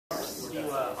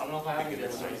don't know if I have any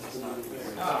this time.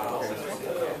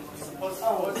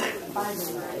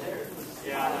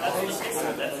 Yeah, that's what he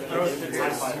said. That's the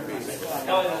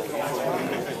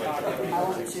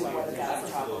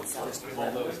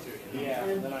yeah,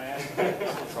 and then I asked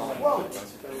quote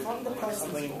from the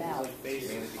person's mouth.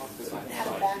 Have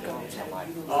a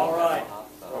backup. all right,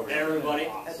 everybody.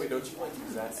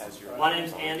 My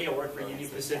name's Andy. I work for Union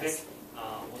Pacific.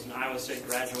 Was an Iowa State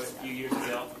graduate a few years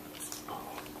ago.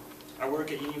 I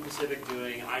work at Union Pacific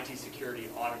doing IT security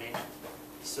auditing.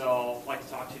 So I'd like to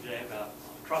talk to you today about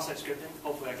cross-site scripting.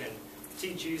 Hopefully I can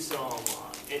teach you some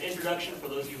an introduction for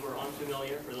those of you who are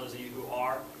unfamiliar, for those of you who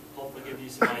are, hopefully give you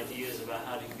some ideas about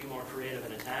how to be more creative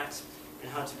in attacks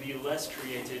and how to be less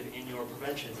creative in your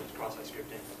preventions of cross-site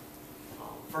scripting.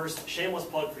 First, shameless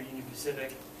plug for Union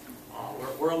Pacific.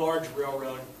 We're a large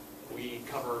railroad. We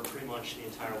cover pretty much the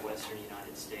entire western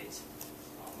United States,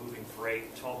 moving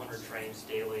freight, 1,200 trains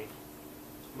daily,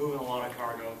 moving a lot of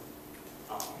cargo.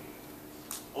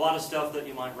 A lot of stuff that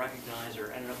you might recognize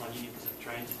or ended up on Union Pacific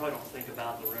trains. You probably don't think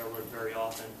about the railroad very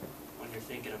often when you're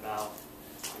thinking about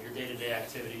your day-to-day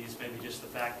activities. Maybe just the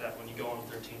fact that when you go on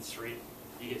 13th Street,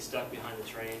 you get stuck behind the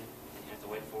train and you have to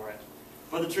wait for it.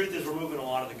 But the truth is we're moving a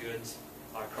lot of the goods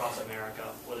across America,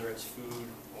 whether it's food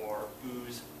or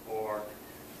booze or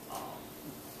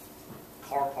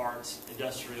car parts,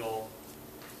 industrial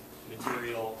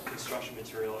material, construction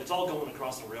material. It's all going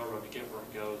across the railroad to get where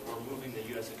it goes. We're moving the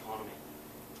U.S. economy.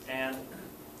 And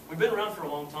we've been around for a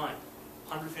long time,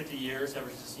 150 years ever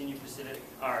since Union Pacific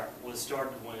was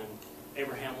started when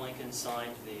Abraham Lincoln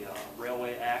signed the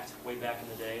Railway Act way back in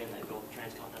the day, and they built the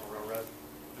Transcontinental Railroad.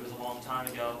 It was a long time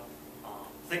ago.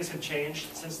 Things have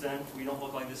changed since then. We don't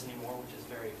look like this anymore, which is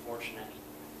very fortunate.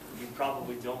 You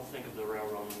probably don't think of the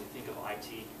railroad when you think of IT.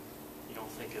 You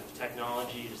don't think of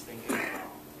technology. You just think of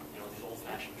these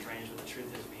old-fashioned trains. But the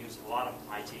truth is, we use a lot of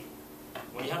IT.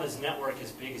 When you have this network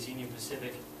as big as Union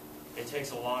Pacific, it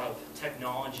takes a lot of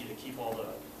technology to keep all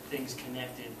the things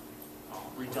connected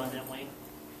redundantly,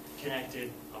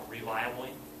 connected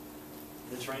reliably.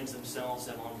 The trains themselves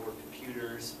have onboard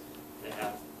computers. They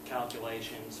have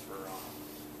calculations for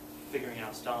figuring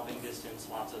out stopping distance,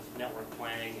 lots of network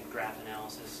planning and graph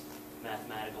analysis,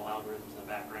 mathematical algorithms in the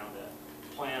background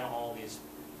to plan all these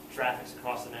traffics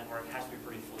across the network. It has to be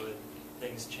pretty fluid.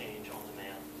 Things change on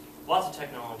demand. Lots of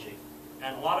technology,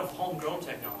 and a lot of homegrown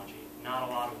technology. Not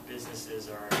a lot of businesses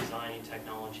are designing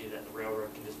technology that the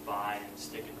railroad can just buy and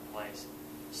stick into place.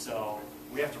 So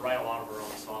we have to write a lot of our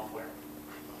own software.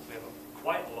 We have a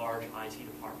quite large IT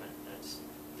department that's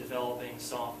developing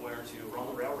software to run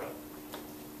the railroad.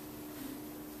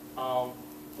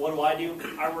 What do?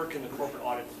 I work in the corporate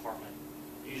audit department.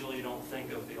 Usually you don't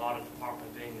think of the audit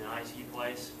department being the IT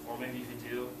place, or maybe if you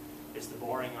do, it's the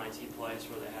boring IT place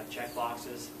where they have check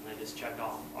boxes and they just check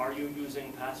off. Are you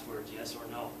using passwords, yes or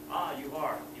no? Ah, you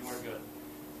are. You are good.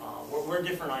 We're a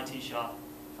different IT shop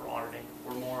for auditing.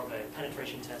 We're more of a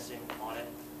penetration testing audit.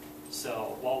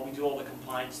 So while we do all the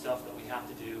compliance stuff that we have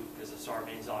to do because of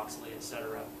Sarbanes-Oxley,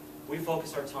 etc., we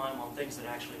focus our time on things that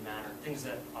actually matter, things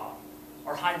that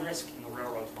are high risk in the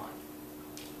railroad's mind.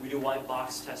 We do white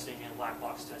box testing and black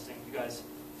box testing. You guys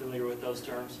familiar with those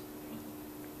terms?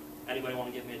 Anybody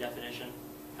want to give me a definition?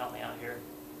 Help me out here.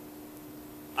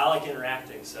 I like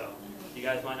interacting, so you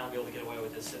guys might not be able to get away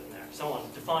with this sitting there. Someone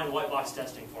define white box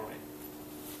testing for me.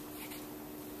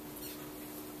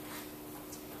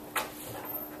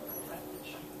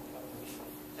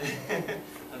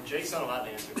 Jake's not allowed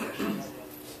to answer questions.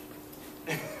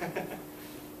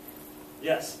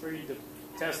 Yes? for you to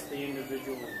test the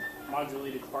individual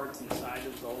modulated parts inside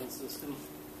of the whole system.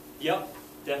 Yep,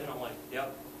 definitely.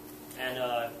 Yep.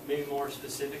 And maybe more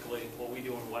specifically, what we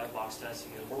do in white box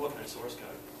testing is we're looking at source code.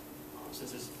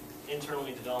 Since it's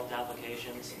internally developed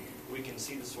applications, we can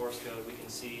see the source code. We can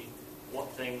see what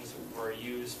things were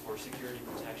used for security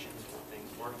protections, what things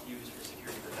weren't used for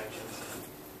security protections.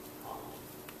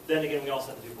 Then again, we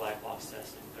also have to do black box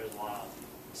testing. There's a lot of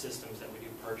systems that we do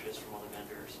purchase from other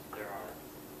vendors. There are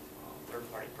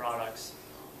third-party products.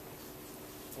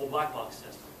 Well, black box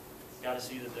testing. Got to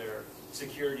see that their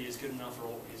security is good enough for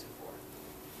what we use it for.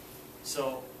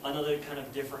 So another kind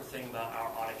of different thing about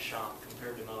our audit shop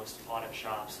compared to most audit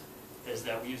shops is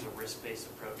that we use a risk-based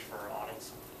approach for our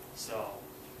audits. So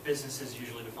businesses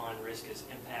usually define risk as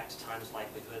impact times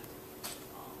likelihood.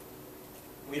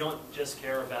 We don't just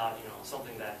care about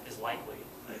something that is likely.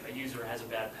 A user has a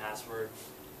bad password.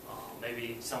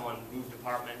 Maybe someone moved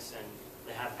departments and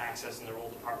they have access in their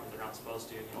old department they're not supposed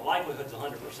to. Likelihood's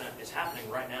 100%. It's happening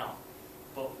right now.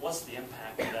 But what's the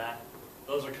impact of that?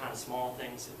 Those are kind of small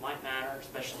things that might matter,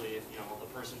 especially if the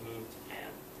person moved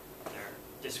and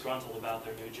disgruntled about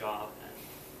their new job,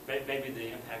 and maybe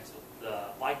the impact, the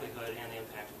likelihood and the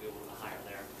impact will be a little bit higher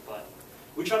there. But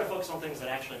we try to focus on things that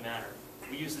actually matter.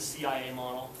 We use the CIA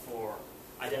model for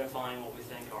identifying what we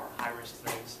think are high-risk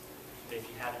things. If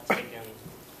you haven't taken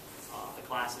the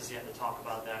classes yet to talk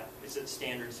about that, it's a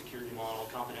standard security model: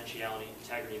 confidentiality,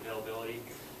 integrity, availability.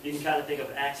 You can kind of think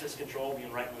of access control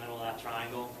being right in the middle of that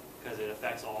triangle because it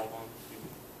affects all of them. If you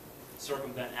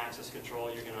circumvent access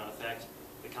control, you're going to affect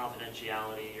the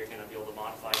confidentiality. You're going to be able to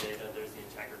modify data. There's the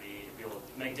integrity. You'll be able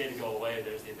to make data go away.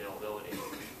 There's the availability.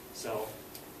 So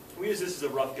we use this as a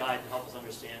rough guide to help us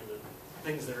understand the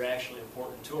things that are actually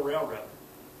important to a railroad.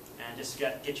 And just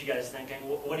get you guys thinking,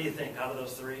 what do you think out of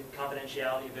those three?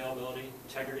 Confidentiality, availability,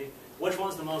 integrity. Which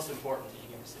one's the most important to you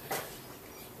guys?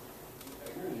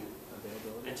 Integrity.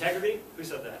 Integrity? Who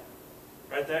said that?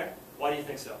 Right there? Why do you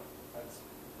think so?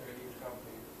 They're a huge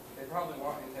company. They probably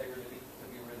want integrity to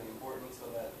be really important so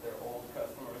that their old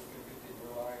customers can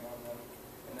continue relying on them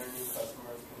and their new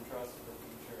customers can trust the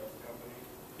future of the company.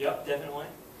 Yep, definitely.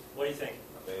 What do you think?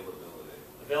 Availability.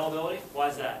 Availability?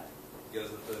 Why is that? Because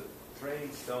if the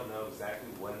trains don't know exactly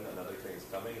when another train's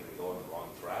coming and they go on the wrong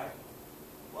track,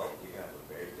 well, you can have a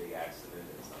very big accident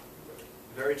and it's not good.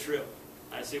 Very true.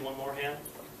 I see one more hand.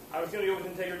 I was going to go with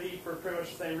integrity for pretty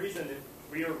much the same reason. If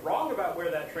we are wrong about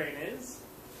where that train is,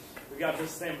 we've got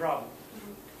just the same problem.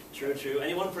 True, true.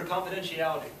 Anyone for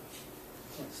confidentiality?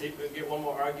 See if we can get one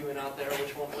more argument out there.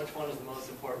 Which one is the most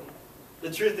important?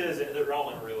 The truth is that they're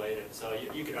all interrelated, so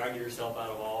you could argue yourself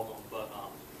out of all of them. But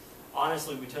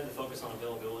honestly, we tend to focus on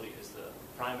availability as the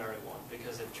primary one,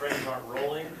 because if trains aren't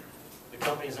rolling, the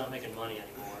company's not making money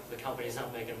anymore. If the company's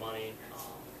not making money,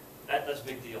 that's a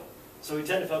big deal. So we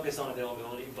tend to focus on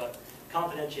availability, but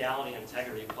confidentiality and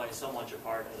integrity play so much a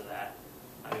part into that.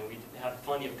 I mean, we have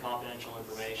plenty of confidential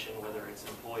information, whether it's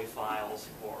employee files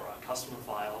or customer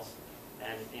files,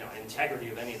 and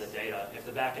integrity of any of the data. If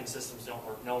the back-end systems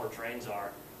don't know where trains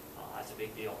are, that's a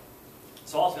big deal.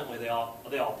 So ultimately, they all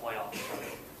play off each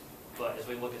other. But as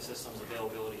we look at systems,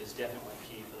 availability is definitely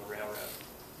key for the railroad.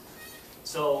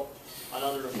 So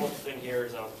another important thing here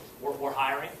is we're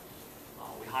hiring.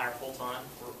 We hire full-time.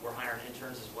 We're hiring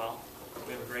interns as well.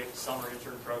 We have a great summer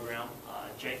intern program.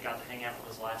 Jake got to hang out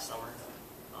with us last summer.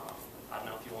 I don't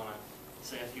know if you want to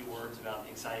say a few words about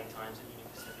the exciting times at Union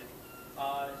Pacific.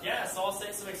 Yeah, so I'll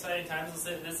say some exciting times. I'll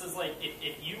say this is like,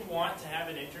 if you want to have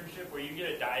an internship where you get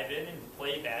to dive in and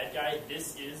play bad guy,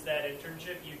 this is that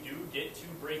internship. You do get to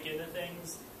break into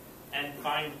things and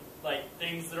find like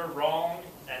things that are wrong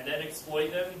and then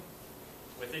exploit them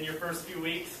within your first few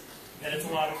weeks. And it's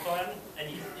a lot of fun. And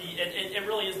it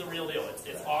really is the real deal.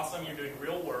 It's awesome. You're doing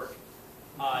real work.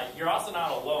 You're also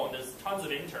not alone. There's tons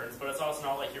of interns, but it's also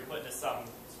not like you're put into some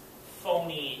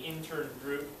phony intern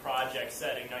group project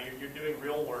setting. No, you're doing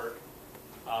real work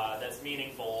that's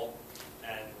meaningful,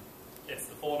 and it's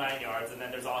the full 9 yards. And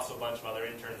then there's also a bunch of other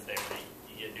interns there that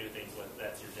you get to do things with.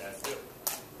 That's your desk too.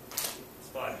 It's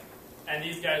fun. And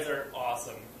these guys are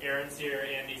awesome. Aaron's here,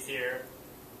 Andy's here.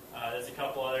 There's a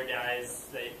couple other guys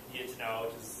that you get to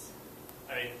know.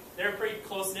 They're a pretty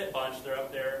close-knit bunch. They're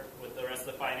up there with the rest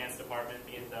of the finance department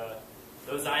being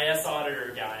those IS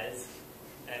auditor guys.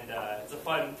 And it's a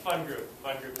fun group.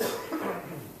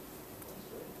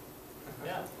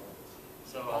 Yeah.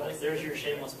 So there's your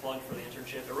shameless plug for the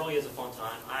internship. It really is a fun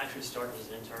time. I actually started as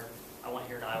an intern. I went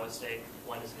here to Iowa State,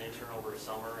 went as an intern over the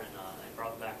summer, and I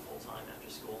brought it back full-time after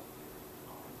school.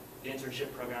 The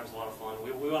internship program is a lot of fun.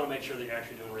 We want to make sure that you're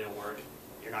actually doing real work.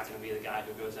 You're not going to be the guy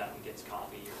who goes out and gets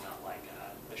coffee. You're not like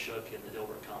a Shook in the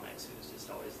Dilbert comics, who's just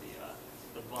always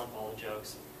the butt of all the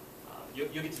jokes. You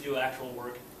get to do actual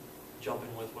work, jump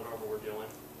in with whatever we're doing.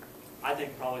 I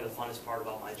think probably the funnest part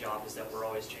about my job is that we're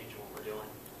always changing what we're doing.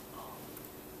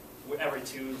 Every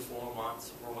 2 to 4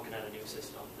 months, we're looking at a new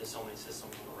system. There's so many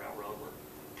systems on the railroad.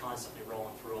 We're constantly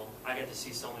rolling through them. I get to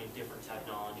see so many different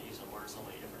technologies and learn so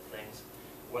many different things,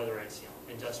 whether it's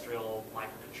industrial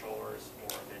microcontrollers or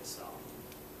if it's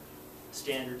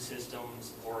standard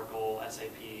systems, Oracle,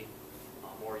 SAP,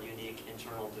 more unique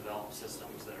internal developed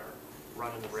systems that are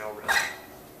running the railroad.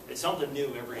 It's something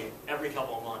new every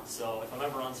couple of months. So if I'm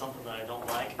ever on something that I don't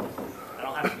like, I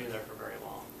don't have to be there for very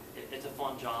long. It's a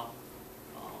fun job.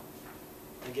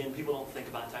 Again, people don't think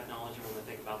about technology when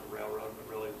they think about the railroad, but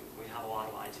really we have a lot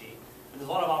of IT. And there's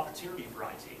a lot of opportunity for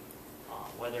IT.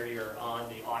 Whether you're on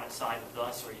the audit side with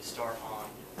us or you start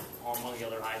on one of the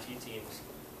other IT teams,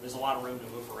 there's a lot of room to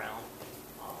move around.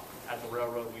 At the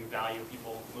railroad, we value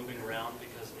people moving around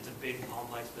because it's a big,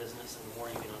 complex business, and the more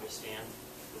you can understand,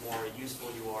 the more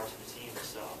useful you are to the team.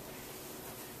 So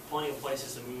plenty of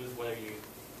places to move, whether you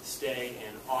stay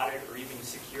in audit or even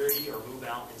security or move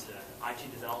out into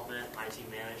IT development, IT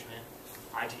management,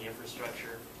 IT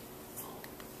infrastructure,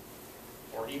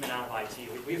 or even out of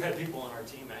IT. We've had people on our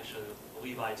team actually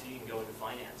leave IT and go into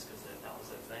finance because that was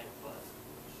their thing. But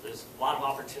there's a lot of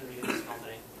opportunity in this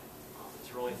company.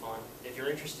 It's really fun. If you're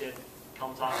interested,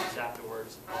 come talk to us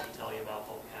afterwards. I'll tell you about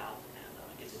what we have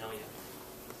and get to know you.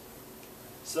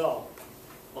 So,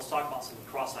 let's talk about some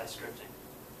cross-site scripting.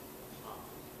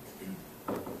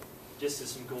 Just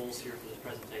as some goals here for this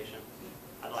presentation,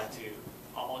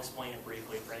 I'll explain it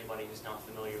briefly for anybody who's not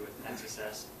familiar with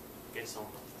XSS, get some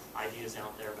ideas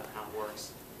out there about how it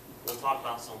works. We'll talk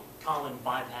about some common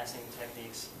bypassing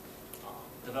techniques.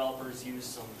 Developers use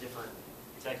some different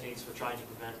techniques for trying to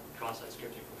prevent cross-site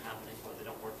scripting from happening, but they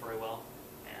don't work very well,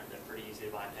 and they're pretty easy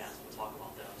to bypass. We'll talk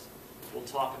about those. We'll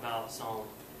talk about some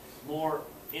more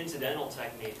incidental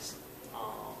techniques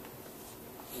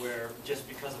where just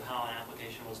because of how an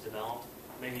application was developed,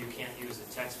 maybe you can't use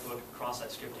the textbook cross-site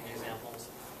scripting examples,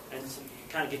 and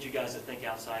kind of get you guys to think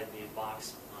outside the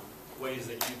box on ways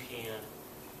that you can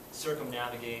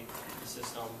circumnavigate the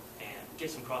system and get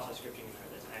some cross-site scripting in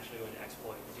there that's actually going to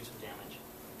exploit and do some damage.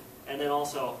 And then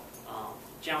also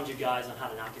challenge you guys on how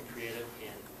to not get creative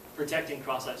in protecting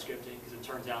cross-site scripting, because it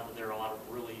turns out that there are a lot of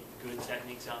really good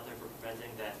techniques out there for preventing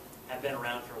that have been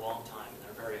around for a long time, and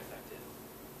they're very effective.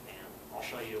 And I'll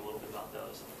show you a little bit about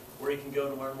those, where you can go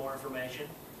to learn more information.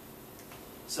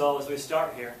 So as we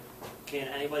start here, can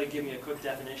anybody give me a quick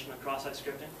definition of cross-site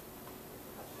scripting?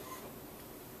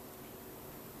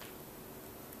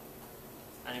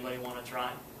 Anybody want to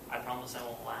try? I promise I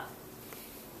won't laugh.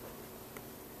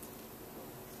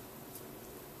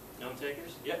 No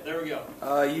takers? Yep, there we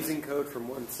go. Using code from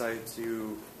one site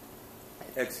to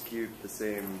execute the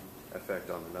same effect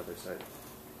on another site.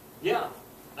 Yeah,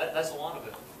 that's a lot of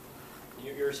it.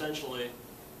 You're essentially,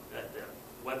 the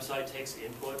website takes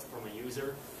input from a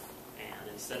user, and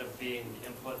instead of being the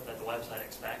input that the website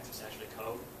expects, it's actually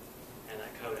code, and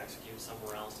that code executes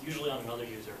somewhere else, usually on another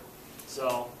user.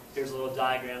 So here's a little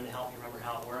diagram to help you remember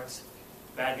how it works.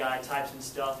 Bad guy types in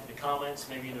stuff into comments,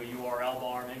 maybe in a URL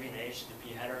bar, maybe an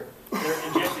HTTP header. They're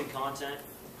injecting content.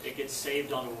 It gets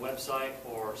saved onto a website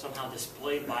or somehow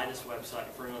displayed by this website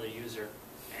for another user,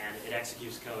 and it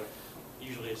executes code.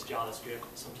 Usually it's JavaScript.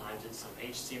 Sometimes it's some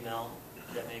HTML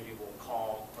that maybe will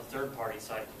call a third-party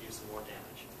site to do some more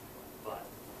damage. But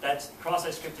that's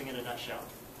cross-site scripting in a nutshell.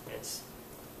 It's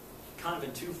kind of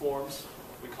in two forms.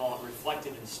 We call it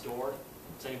reflected and stored.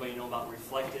 Does anybody know about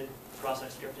reflected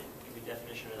cross-site scripting? Give me a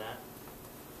definition of that.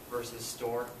 Versus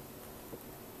stored.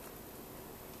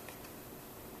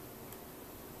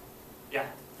 Yeah?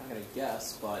 I'm going to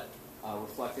guess, but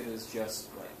reflected is just,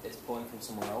 it's pulling from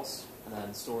somewhere else, and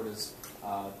then stored is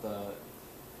the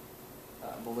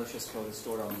malicious code is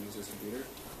stored on the user's computer.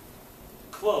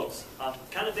 Close.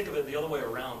 Kind of think of it the other way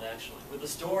around, actually. With the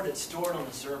stored, it's stored on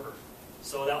the server.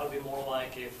 So that would be more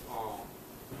like if,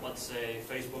 let's say,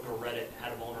 Facebook or Reddit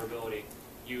had a vulnerability.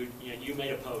 You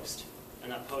made a post,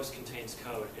 and that post contains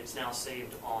code. It's now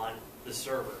saved on the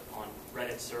server, on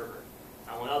Reddit's server.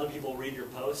 Now, when other people read your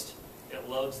post, it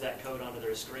loads that code onto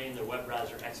their screen, their web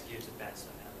browser executes it, bad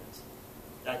stuff happens.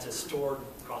 That's a stored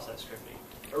cross-site scripting.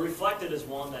 A reflected is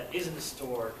one that isn't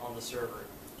stored on the server.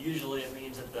 Usually it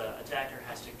means that the attacker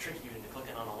has to trick you into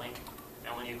clicking on a link.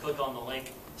 And when you click on the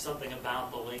link, something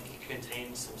about the link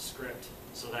contains some script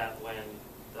so that when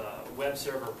the web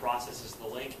server processes the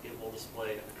link, it will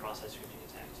display a cross-site scripting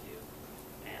attack to you.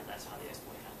 And that's how the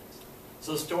exploit happens.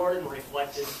 So stored and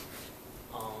reflected,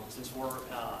 since we're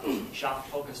shop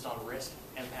focused on risk,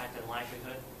 impact, and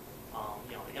likelihood,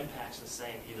 the impact's the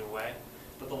same either way.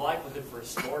 But the likelihood for a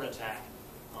stored attack,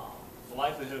 the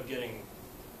likelihood of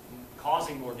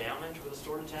causing more damage with a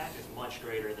stored attack is much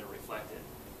greater than reflected.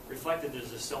 Reflected,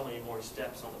 there's just so many more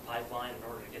steps on the pipeline in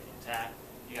order to get the attack.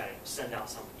 You got to send out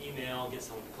some email, get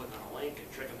someone to click on a link,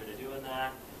 and trick them into doing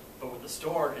that. But with the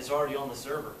stored, it's already on the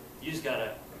server. You just got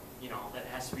to, that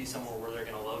has to be somewhere where they're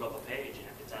going to load up a page, and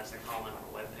if it's actually a comment on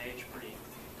a web page,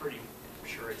 pretty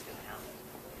sure it's going to happen.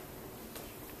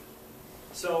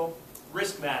 So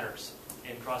risk matters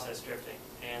in cross-site scripting,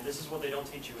 and this is what they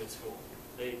don't teach you in school.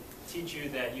 They teach you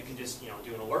that you can just,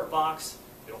 do an alert box.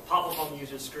 It'll pop up on the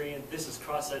user's screen. This is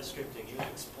cross-site scripting. You've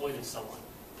exploited someone.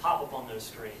 Pop up on their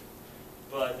screen.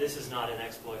 But this is not an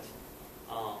exploit.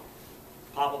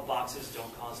 Pop-up boxes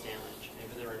don't cause damage.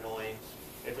 Maybe they're annoying.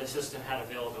 If the system had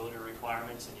availability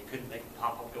requirements and you couldn't make the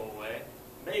pop-up go away,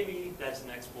 maybe that's an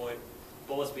exploit.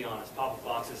 But let's be honest, pop-up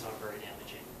boxes aren't very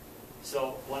damaging.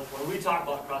 So when we talk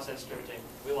about cross-site scripting,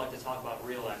 we like to talk about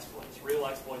real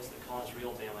exploits that cause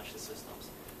real damage to systems.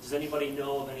 Does anybody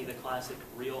know of any of the classic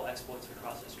real exploits for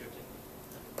cross-site scripting?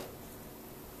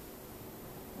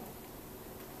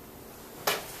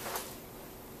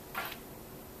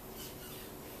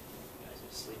 You guys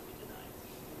are sleepy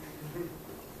tonight.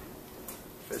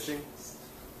 Fishing?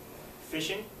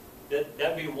 Fishing?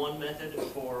 That'd be one method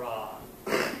for,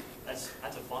 that's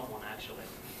a fun one actually.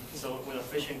 So with a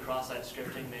fishing cross-site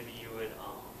scripting, maybe you would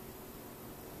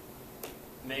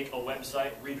make a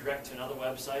website, redirect to another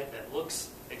website that looks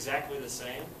exactly the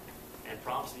same and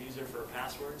prompts the user for a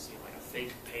password. So like a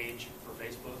fake page for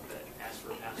Facebook that asks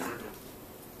for a password and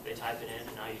they type it in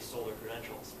and now you stole their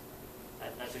credentials.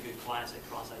 That's a good classic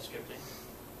cross-site scripting.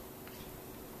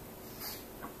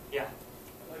 Yeah?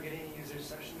 Getting user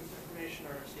session information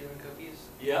or stealing cookies?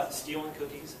 Yep, stealing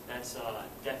cookies. That's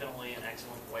definitely an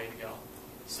excellent way to go.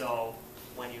 So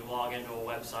when you log into a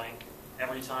website,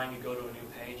 every time you go to a new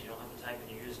page, you don't have to type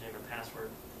in your username or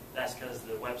password. That's because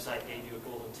the website gave you a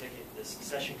golden ticket, this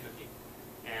session cookie.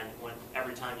 And when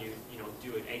every time you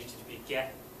do an HTTP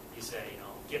GET, you say,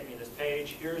 get me this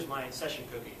page, here's my session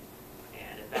cookie.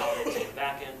 And it validates in the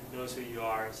backend, knows who you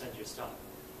are, and sends you stuff.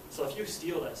 So if you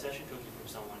steal that session cookie from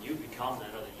someone, you become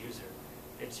that other user.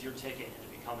 It's your ticket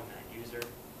into becoming that user.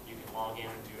 You can log in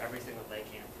and do everything that they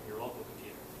can from your local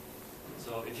computer.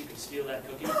 So if you can steal that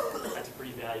cookie, that's a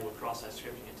pretty valuable cross-site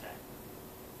scripting attack.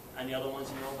 Any other ones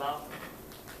you know about?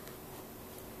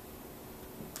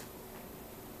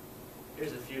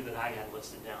 Here's a few that I had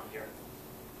listed down here.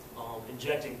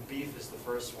 Injecting beef is the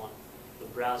first one, the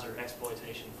browser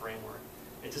exploitation framework.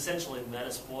 It's essentially a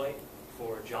Metasploit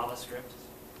for JavaScript.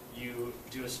 You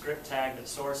do a script tag that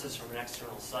sources from an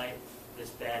external site, this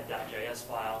bad.js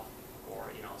file,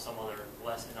 or some other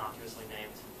less innocuously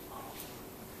named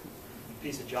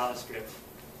piece of JavaScript,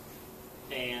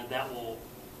 and that will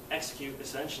execute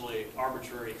essentially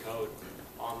arbitrary code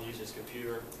on the user's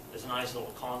computer. There's a nice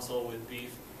little console with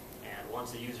beef, and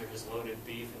once the user has loaded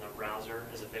beef in the browser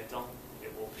as a victim,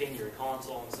 it will ping your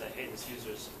console and say, hey, this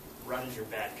user's running your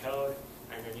bad code,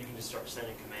 and then you can just start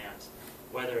sending commands.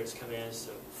 Whether it's commands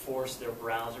to force their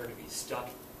browser to be stuck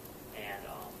and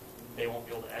they won't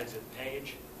be able to exit the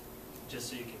page just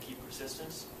so you can keep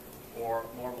persistence, or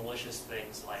more malicious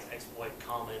things like exploit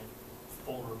common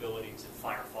vulnerabilities in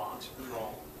Firefox or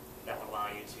Chrome that would allow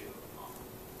you to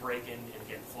break in and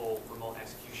get full remote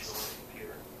execution on the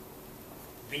computer.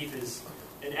 Beef is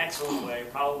an excellent way,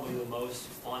 probably the most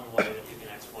fun way that you can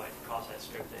exploit cross-site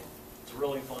scripting. It's a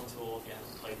really fun tool if you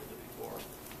haven't played with it before.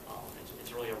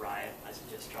 It's really a riot. I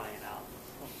suggest trying it out.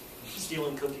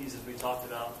 Stealing cookies, as we talked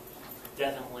about,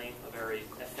 definitely a very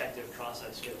effective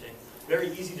cross-site scripting.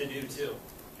 Very easy to do too.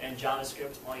 And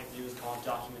JavaScript, all you have to do is call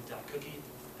document.cookie,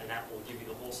 and that will give you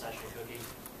the whole session cookie.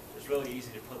 It's really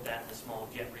easy to put that in a small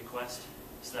GET request,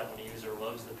 so that when a user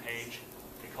loads the page,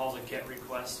 it calls a GET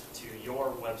request to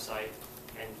your website,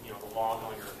 and the log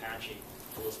on your Apache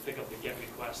will just pick up the GET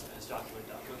request that has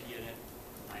document.cookie in it,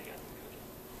 and I get the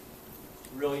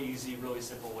cookie. Really easy, really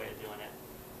simple way of doing it.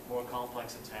 More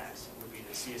complex attacks would be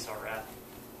the CSRF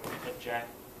or the clickjack.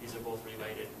 These are both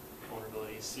related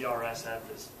vulnerabilities. CRSF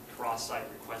is cross-site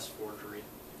request forgery.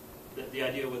 The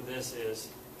idea with this is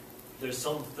there's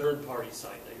some third-party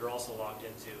site that you're also logged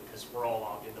into, because we're all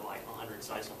logged into like 100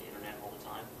 sites on the internet all the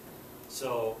time.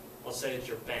 So let's say it's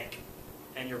your bank,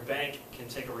 and your bank can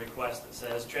take a request that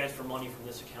says transfer money from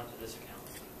this account to this account.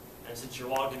 And since you're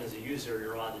logged in as a user,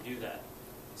 you're allowed to do that.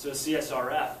 So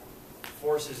CSRF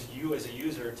forces you as a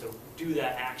user to do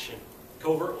that action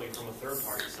covertly from a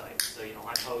third-party site. So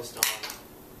I post on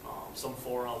some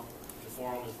forum. The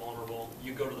forum is vulnerable.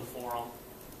 You go to the forum,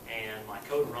 and my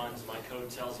code runs. My code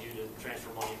tells you to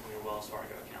transfer money from your Wells Fargo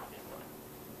account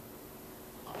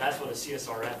input. That's what a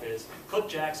CSRF is.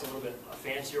 Clickjack's a little bit a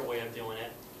fancier way of doing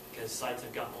it, because sites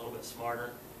have gotten a little bit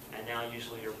smarter, and now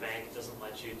usually your bank doesn't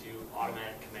let you do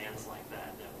automatic commands like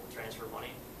that will transfer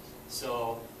money.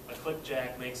 So a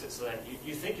clickjack makes it so that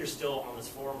you think you're still on this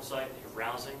forum site that you're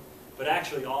browsing, but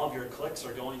actually all of your clicks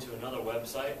are going to another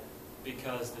website,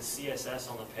 because the CSS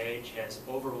on the page has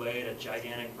overlaid a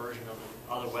gigantic version of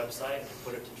the other website and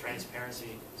put it to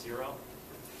transparency 0.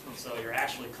 So you're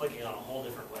actually clicking on a whole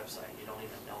different website. You don't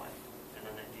even know it. And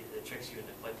then it tricks you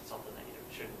into clicking something that you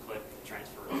shouldn't click to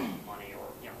transfer money or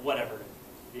whatever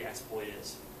the exploit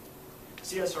is.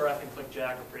 CSRF and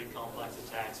clickjack are pretty complex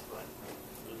attacks, but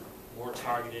more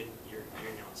targeted. You're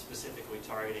specifically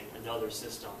targeting another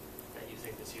system that you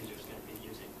think this user is going to be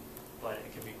using, but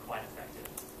it can be quite effective.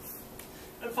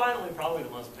 And finally, probably the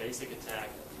most basic attack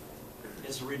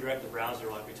is to redirect the browser,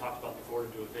 like we talked about before, to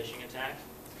do a phishing attack.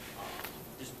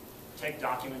 Just take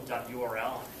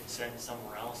document.url and send it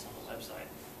somewhere else on the website.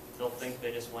 they'll think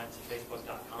they just went to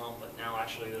facebook.com, but now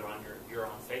actually you're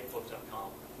on facebook.com,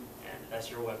 and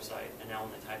that's your website. And now when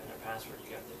they type in their password,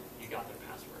 you got their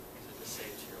password because it just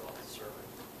saves to your local server.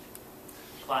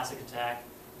 Classic attack,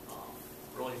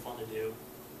 really fun to do.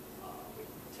 We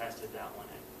tested that one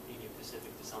at Union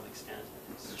Pacific to some extent.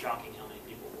 It's shocking how many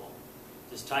people will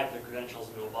just type their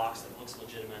credentials into a box that looks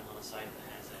legitimate on a site that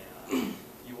has a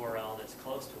URL that's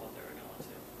close to what they're going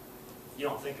to. You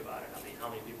don't think about it. I mean, how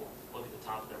many people look at the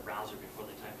top of their browser before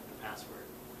they type in their password?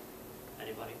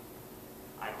 Anybody?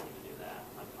 I don't even do that.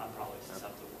 I'm probably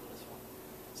susceptible to this one.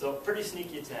 So pretty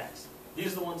sneaky attacks.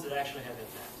 These are the ones that actually have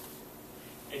impact.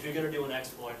 If you're going to do an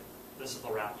exploit, this is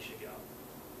the route you should go.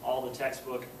 All the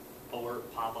textbook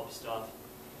alert pop-up stuff,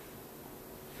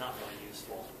 not really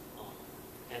useful.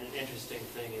 And an interesting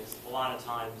thing is, a lot of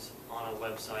times on a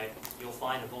website, you'll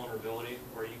find a vulnerability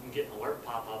where you can get an alert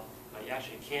pop-up, but you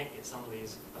actually can't get some of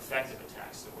these effective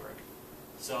attacks to work.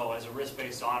 So as a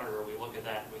risk-based auditor, we look at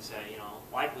that and we say,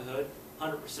 likelihood,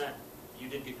 100%, you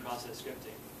did get cross-site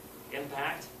scripting.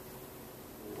 Impact,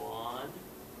 1,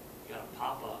 you got a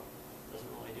pop-up, doesn't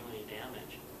really do any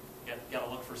damage. You got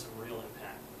to look for some real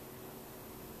impact.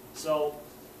 So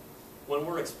when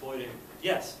we're exploiting,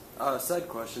 yes? Side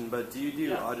question, but do you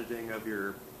do auditing of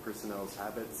your personnel's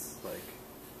habits, like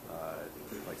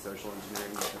social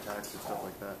engineering attacks or stuff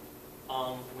like that?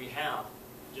 We have,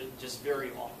 just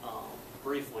very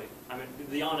briefly. I mean,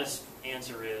 the honest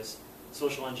answer is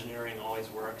social engineering always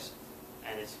works,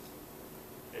 and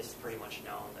it's pretty much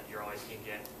known that you're always going to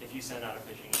get, if you send out a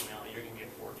phishing email, you're going to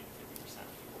get 40 to 50%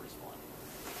 of people respond.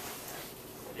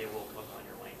 They will click on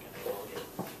your link and they will get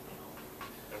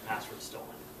their password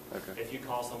stolen. Okay. If you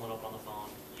call someone up on the phone,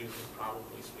 you can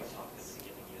probably sweet talk them into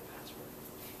giving you the password.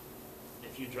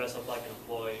 If you dress up like an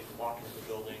employee and walk into the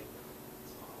building,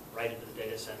 right into the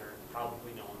data center,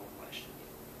 probably no one will question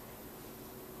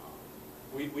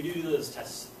you. We do those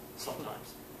tests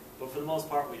sometimes, but for the most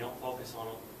part, we don't focus on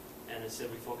them, and instead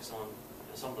we focus on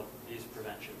some of these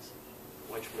preventions,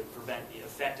 which would prevent the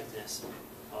effectiveness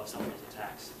of some of these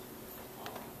attacks.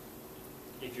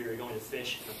 If you're going to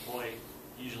phish an employee,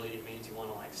 usually it means you want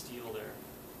to steal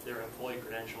their employee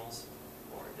credentials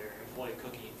or their employee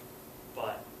cookie,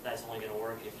 but that's only going to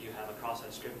work if you have a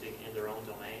cross-site scripting in their own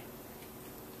domain.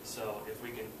 So if we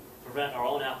can prevent our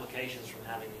own applications from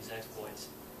having these exploits,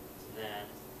 then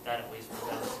that at least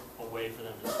prevents a way for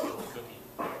them to steal the cookie,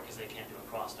 because they can't do a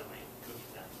cross-domain cookie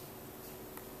theft.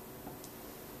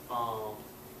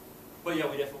 But yeah,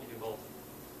 we definitely do both.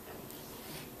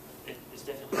 It's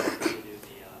definitely easier to do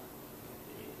the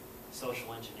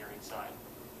social engineering side,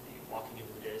 the walking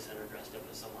into the data center dressed up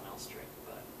as someone else trick,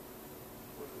 but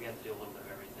we have to do a little bit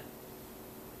of everything.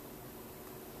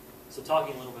 So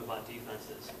talking a little bit about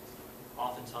defenses,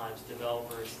 oftentimes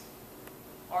developers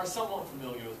are somewhat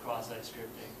familiar with cross-site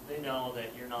scripting. They know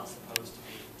that you're not supposed to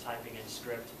be typing in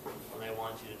script when they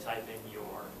want you to type in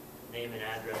your name and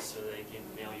address so they can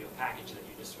mail you a package that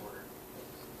you just ordered.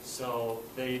 So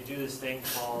they do this thing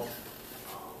called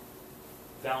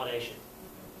validation.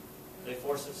 They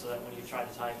force it so that when you try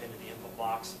to type into the input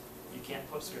box, you can't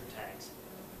put script tags.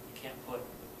 You can't put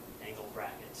angle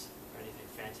brackets or anything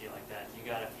fancy like that.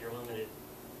 You're limited.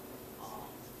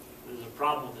 There's a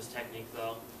problem with this technique,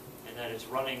 though, in that it's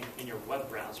running in your web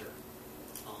browser.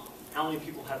 How many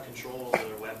people have control over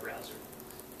their web browser?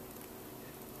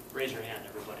 Raise your hand,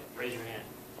 everybody. Raise your hand.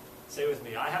 Say with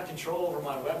me, I have control over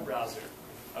my web browser.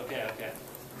 Okay.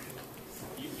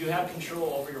 You have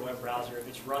control over your web browser. If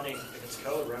it's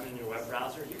code running in your web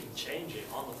browser, you can change it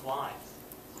on the fly.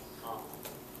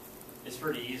 It's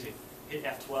pretty easy. Hit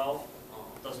F12.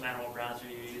 Doesn't matter what browser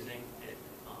you're using.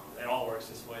 It all works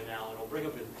this way now. It'll bring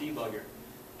up a debugger,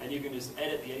 and you can just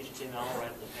edit the HTML right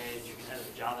on the page. You can edit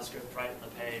the JavaScript right on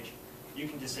the page. You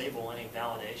can disable any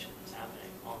validation that's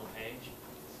happening on the page,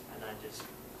 and then just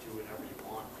do whatever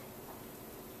you want.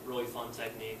 Really fun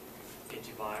technique. Gets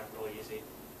you by, really easy.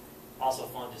 Also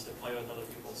fun just to play with other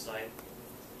people's site.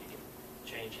 You can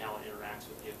change how it interacts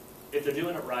with you. If they're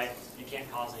doing it right, you can't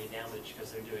cause any damage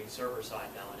because they're doing server-side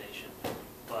validation.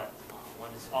 But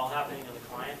when it's all happening on the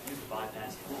client, you can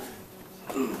bypass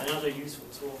it. Another useful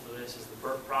tool for this is the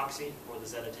burp proxy or the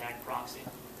Z-attack proxy.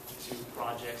 Two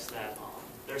projects that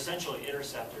they're essentially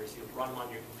interceptors. You run them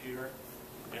on your computer,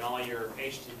 and all your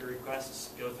HTTP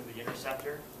requests go through the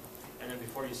interceptor. And then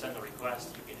before you send the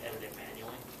request, you can edit it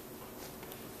manually.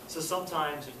 So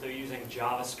sometimes if they're using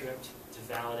JavaScript to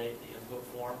validate the input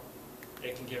form,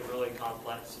 it can get really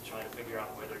complex to try to figure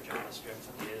out where their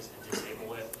JavaScript is and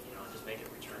disable it, just make it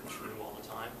return true all the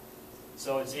time.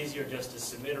 So it's easier just to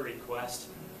submit a request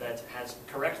that has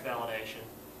correct validation,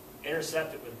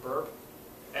 intercept it with burp,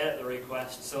 edit the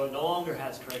request so it no longer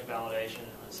has correct validation,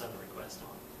 and then send the request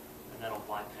on. And that'll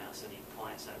bypass any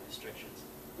client-side restrictions.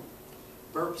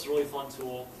 Burp is a really fun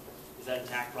tool. Zed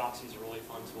attack proxy is a really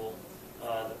fun tool.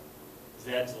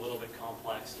 Zed's a little bit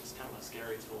complex. It's kind of a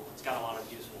scary tool. It's got a lot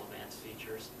of useful advanced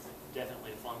features.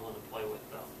 Definitely a fun one to play with,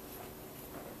 though.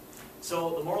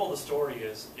 So the moral of the story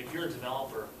is, if you're a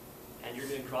developer and you're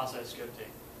doing cross-site scripting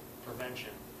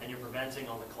prevention, and you're preventing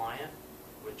on the client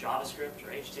with JavaScript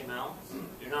or HTML,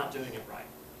 you're not doing it right.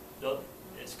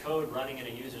 It's code running in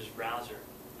a user's browser.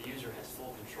 The user has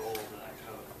full control over that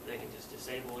code. They can just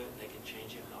disable it. They can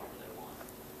change it however they want.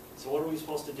 So what are we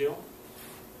supposed to do?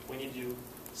 We need to do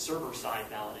server-side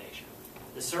validation.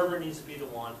 The server needs to be the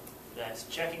one that's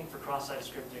checking for cross-site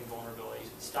scripting vulnerabilities,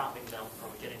 stopping them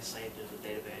from getting saved into the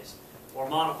database, or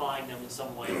modifying them in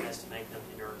some way as to make them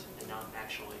inert and not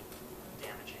actually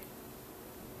damaging.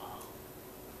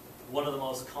 One of the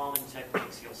most common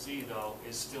techniques you'll see, though,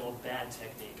 is still a bad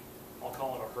technique. I'll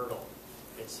call it a hurdle.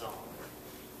 It's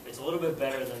a little bit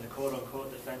better than the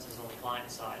quote-unquote defenses on the client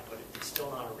side, but it's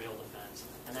still not a real defense,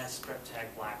 and that's script tag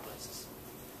blacklists.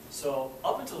 So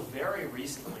up until very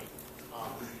recently,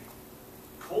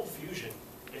 Cold Fusion,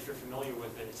 if you're familiar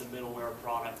with it, it's a middleware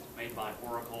product made by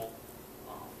Oracle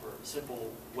for simple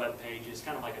web pages,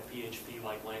 kind of like a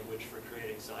PHP-like language for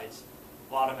creating sites.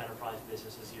 A lot of enterprise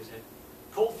businesses use it.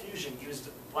 Cold Fusion used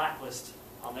blacklist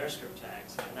on their script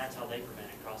tags, and that's how they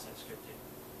prevented cross-site scripting.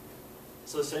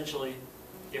 So essentially,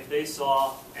 if they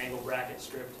saw angle bracket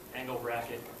script, angle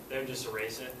bracket, they would just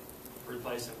erase it,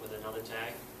 replace it with another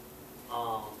tag.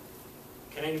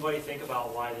 Can anybody think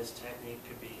about why this technique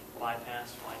could be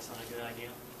bypassed, why it's not a good idea?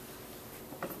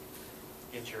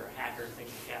 Get your hacker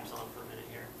thinking caps on for a minute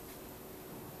here.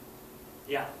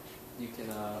 Yeah? You can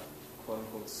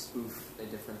quote-unquote spoof a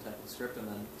different type of script and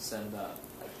then send,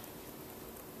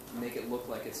 make it look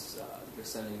like it's you're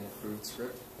sending an approved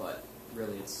script, but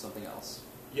really it's something else.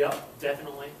 Yep,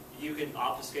 definitely. You can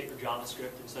obfuscate your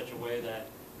JavaScript in such a way that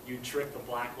you trick the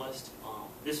blacklist.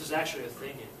 This is actually a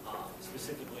thing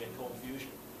specifically in Cold Fusion.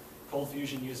 Cold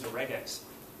Fusion used a regex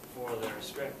for their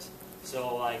script.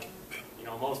 So like,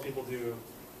 most people do,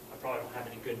 I probably don't have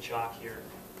any good chalk here,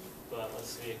 but let's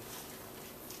see.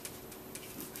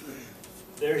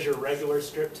 There's your regular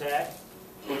script tag.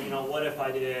 But what if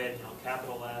I did,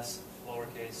 capital S,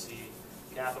 lowercase c,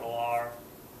 capital R,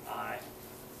 I,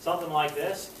 something like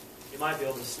this? You might be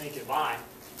able to sneak it by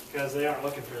because they aren't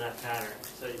looking for that pattern.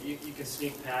 So you can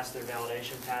sneak past their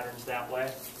validation patterns that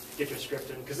way, get your script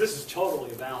in, because this is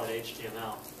totally valid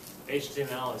HTML.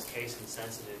 HTML is case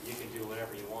insensitive. You can do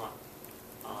whatever you want.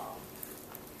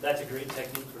 That's a great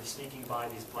technique for sneaking by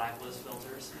these blacklist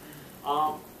filters.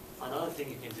 Another thing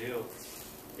you can do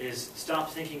is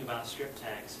stop thinking about script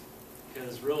tags,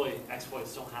 because really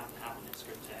exploits don't have to happen in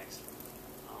script tags.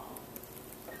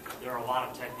 There are a lot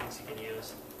of techniques you can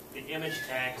use. The image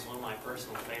tag is one of my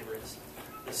personal favorites.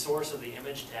 The source of the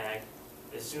image tag,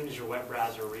 as soon as your web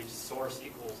browser reads source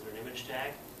equals an image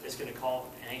tag, it's going to call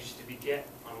an HTTP GET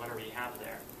on whatever you have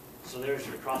there. So there's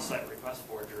your cross-site request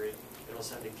forgery. It'll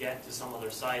send a GET to some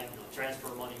other site, transfer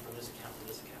money from this account to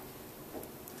this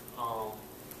account.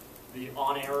 The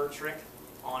on-error trick.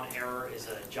 On-error is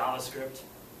a JavaScript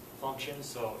function,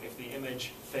 so if the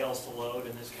image fails to load,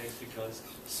 in this case because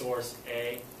source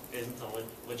A isn't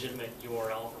a legitimate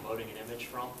URL for loading an image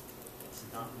from, it's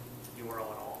not a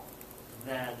URL at all,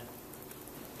 then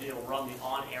it'll run the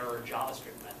on-error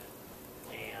JavaScript method.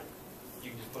 And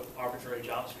you can just put arbitrary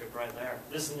JavaScript right there.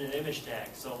 This isn't an image tag,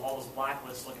 so all those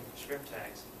blacklists looking for script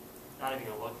tags, not even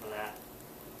going to look for that.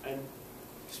 And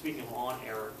speaking of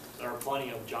on-error, there are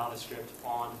plenty of JavaScript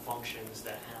on functions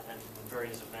that happen when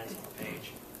various events on the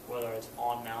page, whether it's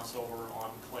on mouse over,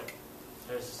 on click.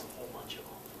 There's just a whole bunch of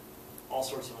them. All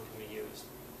sorts of them can be used.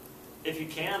 If you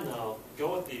can, though,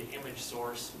 go with the image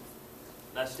source.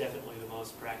 That's definitely the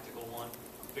most practical one,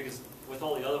 because with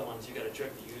all the other ones, you've got to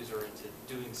trick the user into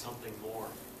doing something more.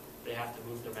 They have to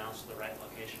move their mouse to the right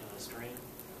location on the screen.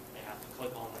 They have to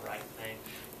click on the right thing.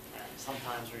 And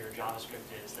sometimes where your JavaScript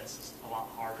is, that's just a lot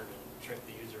harder to trick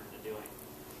the user into doing.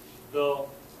 Though,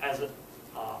 as a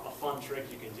fun trick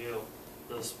you can do,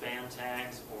 those span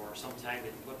tags or some tag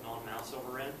that you put an on mouse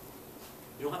over in,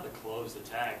 you don't have to close the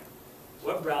tag.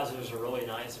 Web browsers are really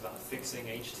nice about fixing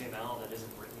HTML that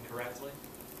isn't written correctly.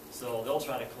 So they'll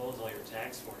try to close all your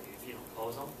tags for you if you don't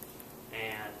close them.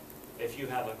 And if you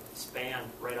have a span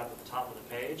right up at the top of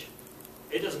the page,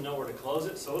 it doesn't know where to close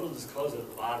it, so it'll just close it at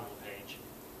the bottom of the page.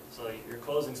 So your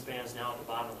closing span's now at the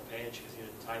bottom of the page because you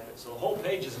didn't type it. So the whole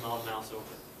page is an on mouse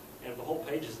over. And if the whole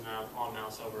page is an on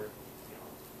mouse over,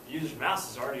 the user's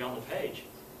mouse is already on the page.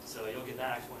 So you'll get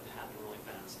that exploit to happen really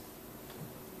fast.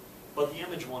 But the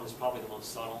image one is probably the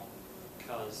most subtle,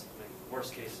 because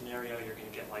worst case scenario, you're going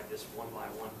to get like this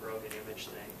one-by-one broken image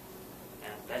thing.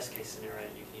 And best case scenario,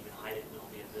 you can even hide it and it'll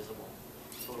be invisible,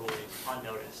 totally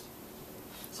unnoticed.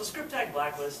 So script tag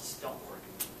blacklists don't work.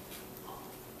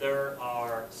 There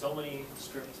are so many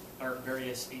script or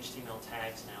various HTML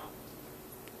tags now.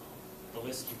 The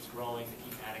list keeps growing.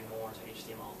 They keep adding more to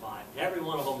HTML5. Every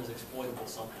one of them is exploitable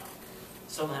somehow.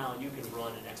 Somehow you can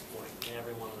run an exploit in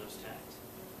every one of those tags.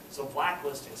 So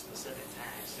blacklisting specific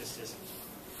tags just isn't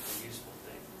a useful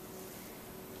thing.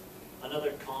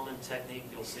 Another common technique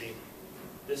you'll see,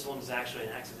 this one is actually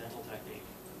an accidental technique,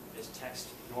 is text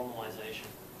normalization.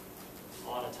 A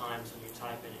lot of times when you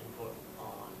type in input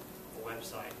on a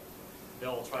website,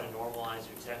 they'll try to normalize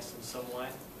your text in some way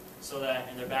so that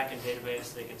in their backend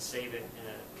database they can save it in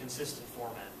a consistent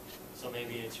format. So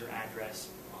maybe it's your address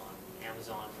on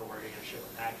Amazon for where you're going to ship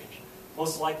a package.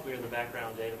 Most likely in the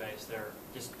background database they're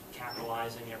just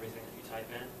capitalizing everything that you type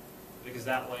in, because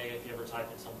that way if you ever type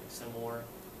in something similar,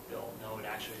 they'll know it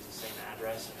actually is the same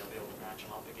address and they'll be able to match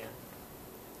them up again.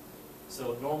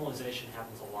 So normalization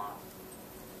happens a lot.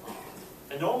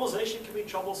 And normalization can be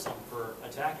troublesome for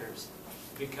attackers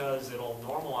because it'll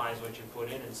normalize what you put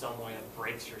in some way that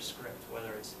breaks your script,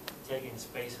 whether it's taking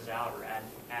spaces out or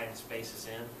adding spaces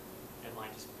in. It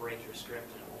might just break your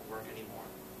script and it won't work anymore.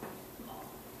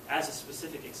 As a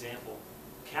specific example,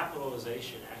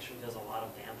 capitalization actually does a lot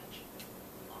of damage.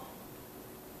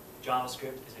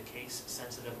 JavaScript is a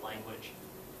case-sensitive language,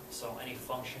 so any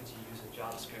functions you use in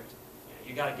JavaScript,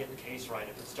 you got to get the case right.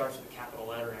 If it starts with a capital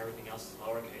letter and everything else is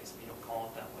lowercase, if you don't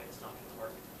call it that way, it's not going to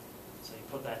work. So you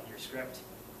put that in your script,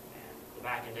 and the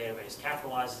backend database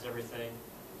capitalizes everything.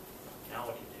 Now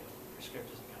what do? Your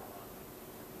script isn't going to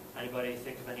run. Anybody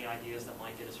think of any ideas that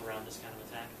might get us around this kind of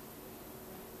attack?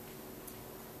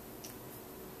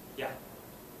 Yeah?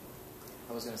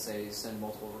 I was going to say send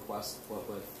multiple requests, but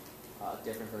with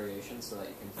different variations so that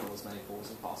you can fill as many pools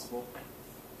as possible.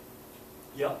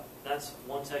 Yep, that's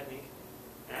one technique.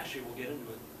 And actually, we'll get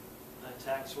into an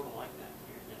attack sort of like that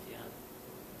here at the end.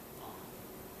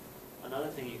 Another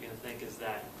thing you can think is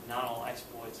that not all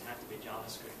exploits have to be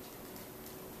JavaScript.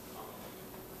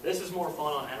 This is more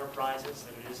fun on enterprises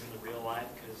than it is in the real life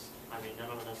because, none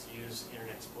of us use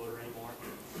Internet Explorer anymore.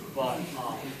 But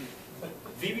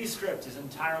VBScript is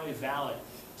entirely valid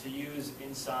to use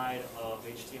inside of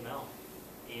HTML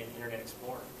in Internet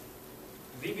Explorer.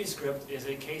 VBScript is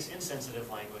a case-insensitive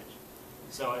language.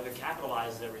 So if it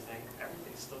capitalizes everything,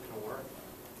 everything's still going to work.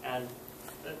 And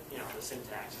the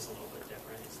syntax is a little bit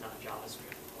different. It's not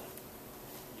JavaScript, but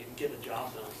you can get the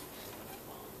job done.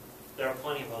 There are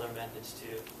plenty of other methods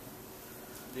too.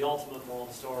 The ultimate moral of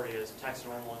the story is text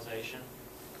normalization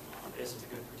isn't a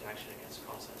good protection against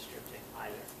cross-site scripting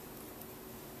either.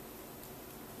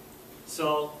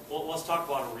 So let's talk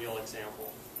about a real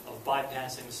example of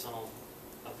bypassing some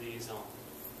of these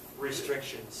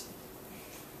restrictions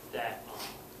that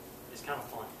is kind of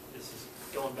fun. This is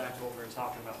going back to what we were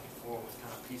talking about before with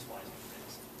kind of piecewise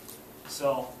things.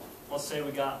 So let's say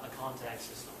we got a contact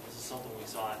system. This is something we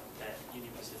saw at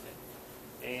Union Pacific.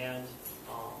 And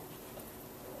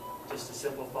just to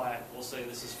simplify it, we'll say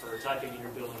this is for typing in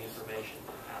your billing information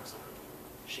to have something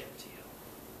shipped to you.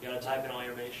 You got to type in all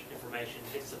your information,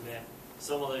 hit submit.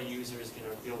 Some other user is going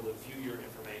to be able to view your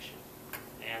information,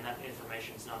 and that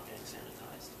information is not getting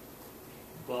sanitized.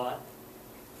 But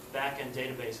backend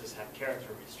databases have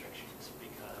character restrictions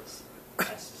because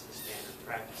that's just a standard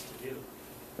practice to do.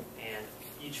 And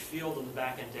each field in the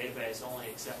backend database only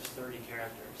accepts 30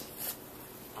 characters.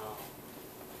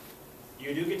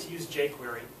 You do get to use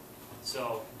jQuery,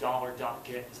 so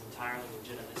 $.get is entirely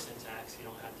legitimate syntax. You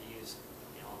don't have to use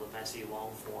the messy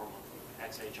long form of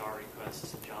XHR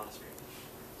requests in JavaScript.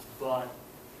 But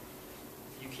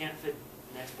you can't fit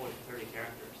an exploit in 30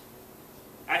 characters.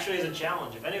 Actually, as a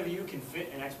challenge, if any of you can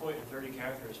fit an exploit in 30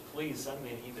 characters, please send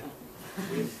me an email.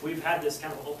 We've had this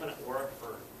kind of open at work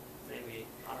for maybe,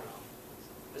 I don't know.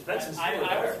 It's been since I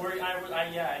was worried. I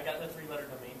got the 3-letter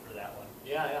domain for that one.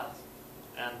 Yeah.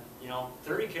 And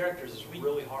 30 characters is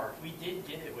really hard. We did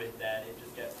get it with that. It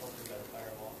just got filtered by the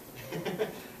firewall.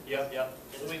 Yep.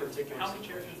 So how many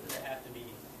characters does it have to be?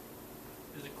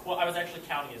 There's a quote. I was actually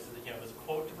counting it so that there's a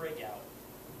quote to break out.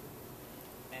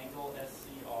 Angle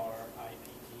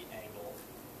SCRIPT angle.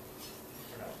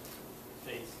 Or no,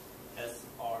 space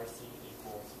SRC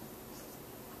equals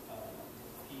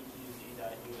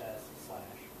PQG.US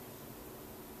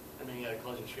 / And then you got to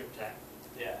close your script tag.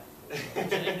 Yeah.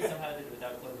 Maybe somehow did it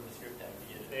without closing the script tag.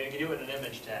 You can do it in an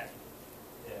image tag.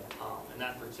 Yeah. In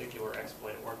that particular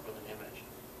exploit, it worked with an image.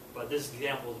 But this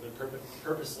example has been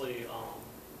purposely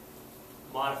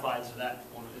modified so that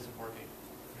one isn't working.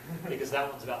 Because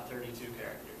that one's about 32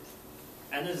 characters.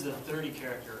 And this is a 30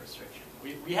 character restriction.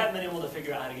 We haven't been able to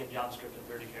figure out how to get JavaScript to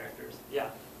 30 characters. Yeah?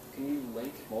 Can you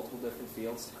link multiple different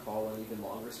fields to call an even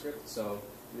longer script? So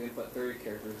you input 30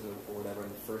 characters or whatever in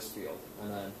the first field,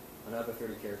 and then another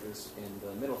 30 characters in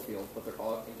the middle field, but they're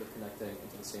all interconnecting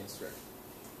into the same script.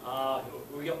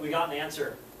 We got an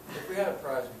answer. If we had a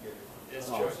prize, we'd get it. It's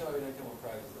Unfortunately, we didn't come with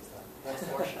prizes this time. That's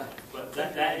fortunate. But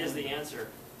that is the answer.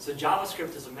 So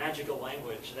JavaScript is a magical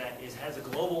language that has a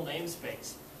global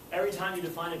namespace. Every time you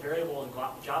define a variable in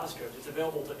JavaScript, it's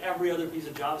available to every other piece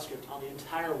of JavaScript on the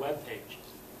entire web page,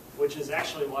 which is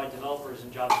actually why developers in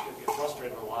JavaScript get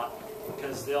frustrated a lot,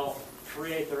 because they'll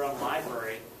create their own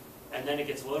library, and then it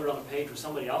gets loaded on a page with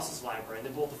somebody else's library, and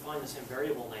they both define the same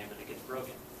variable name, and it gets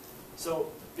broken.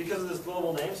 So because of this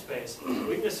global namespace,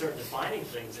 we can just start defining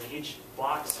things in each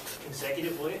box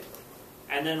consecutively,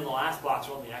 and then in the last box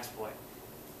run the exploit.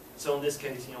 So in this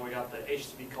case, we got the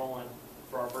HTTP colon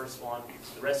for our first one,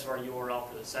 the rest of our URL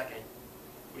for the second.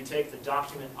 We take the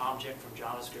document object from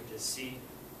JavaScript as C,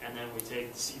 and then we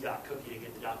take the C.cookie to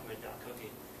get the document.cookie.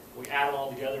 We add them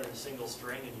all together in a single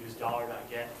string and use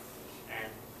 $.get,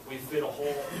 and we fit a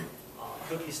whole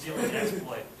cookie stealing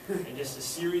exploit in just a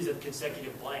series of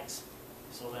consecutive blanks.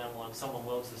 So then when someone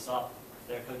loads this up,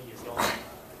 their cookie is gone.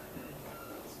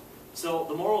 So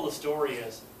the moral of the story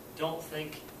is, don't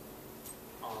think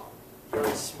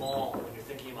very small when you're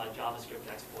thinking about JavaScript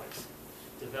exploits.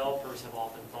 Developers have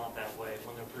often thought that way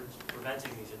when they're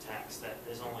preventing these attacks, that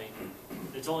it's only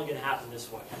going to happen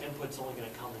this way. Input's only going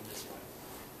to come in this way.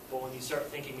 But when you start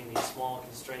thinking in these small,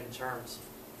 constrained terms,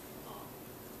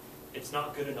 it's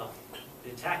not good enough.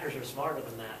 The attackers are smarter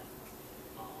than that.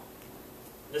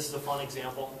 This is a fun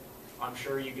example. I'm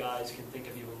sure you guys can think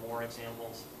of even more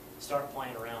examples. Start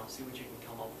playing around, see what you can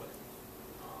come up with.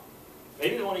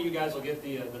 Maybe one of you guys will get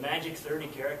the magic 30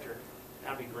 character.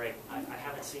 That'd be great. I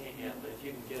haven't seen it yet, but if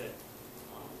you can get it,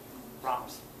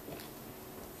 props.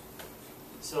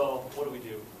 So what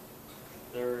do?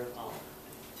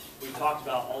 We talked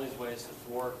about all these ways to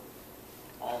thwart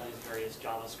all these various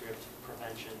JavaScript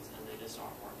preventions, and they just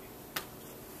aren't working.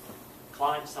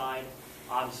 Client side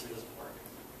obviously doesn't work.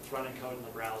 It's running code in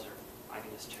the browser. I can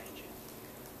just change it.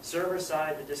 Server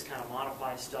side that just kind of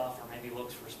modifies stuff or maybe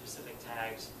looks for specific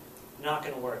tags, not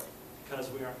going to work because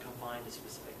we aren't confined to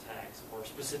specific tags or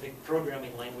specific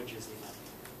programming languages even.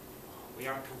 We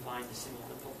aren't confined to single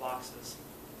input boxes.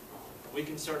 We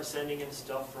can start sending in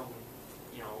stuff from,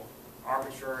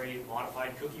 arbitrary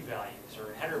modified cookie values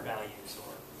or header values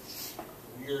or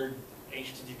weird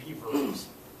HTTP verbs.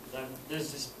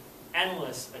 There's just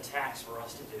endless attacks for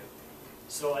us to do.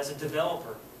 So as a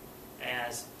developer,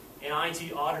 as an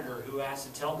IT auditor who has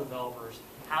to tell developers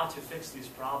how to fix these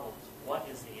problems, what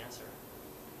is the answer?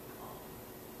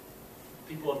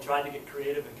 People have tried to get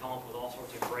creative and come up with all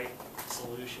sorts of great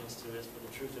solutions to this, but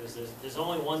the truth is there's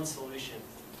only one solution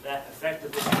that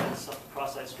effectively does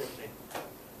cross-site scripting,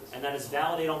 and that is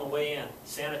validate on the way in,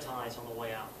 sanitize on the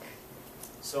way out.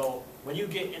 So when you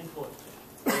get input,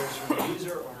 whether it's from the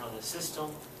user or another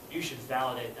system, you should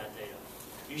validate that data.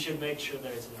 You should make sure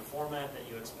that it's in the format that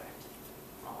you expect.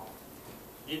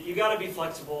 You got to be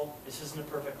flexible. This isn't a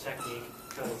perfect technique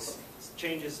because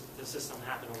changes to the system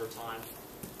happen over time.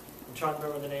 I'm trying to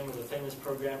remember the name of the famous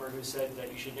programmer who said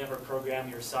that you should never program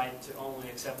your site to only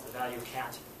accept the value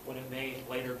cat when it may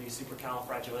later be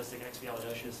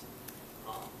supercalifragilisticexpialidocious.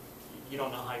 You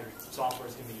don't know how your software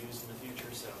is going to be used in the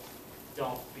future, so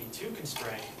don't be too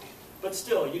constrained. But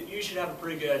still, you should have a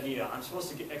pretty good idea. I'm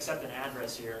supposed to accept an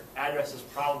address here. Addresses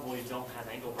probably don't have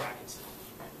angle brackets in them.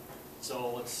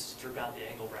 So let's strip out the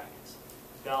angle brackets.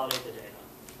 Validate the data.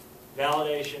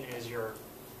 Validation is your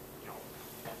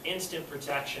instant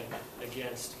protection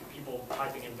against people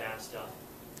typing in bad stuff.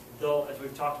 Though, as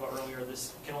we've talked about earlier,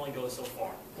 this can only go so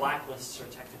far. Blacklists are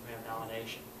technically a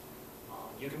validation.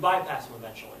 You can bypass them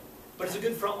eventually. But it's a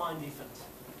good frontline defense.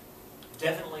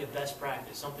 Definitely a best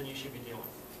practice, something you should be doing.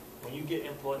 When you get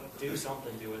input, do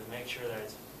something to it. Make sure that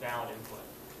it's valid input.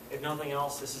 If nothing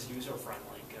else, this is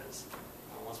user-friendly because,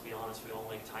 let's be honest, we all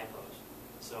make typos.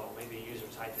 So maybe a user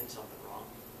typed in something wrong.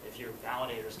 If your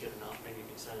validator is good enough, maybe you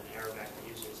can send an error back to the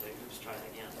user and say, oops, try it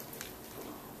again.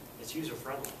 It's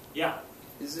user-friendly. Yeah?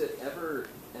 Is it ever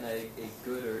a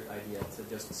good idea to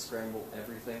just scramble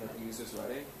everything that the user's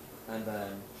writing and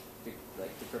then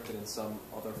decrypt it in some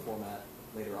other format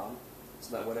later on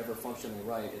so that whatever function they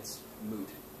write, it's moot?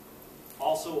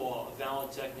 Also a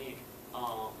valid technique.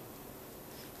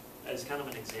 As kind of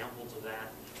an example to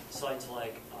that, sites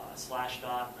like Slashdot,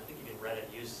 I think even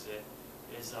Reddit uses it,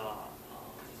 is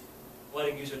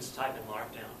letting users type in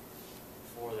Markdown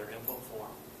for their input form,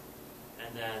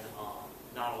 and then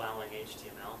not allowing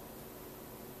HTML.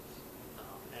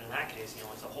 And in that case,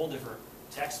 it's a whole different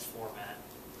text format.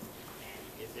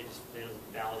 And if they don't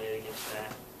validate against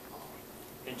that,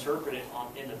 interpret it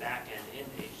in the back end in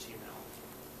HTML,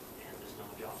 and there's no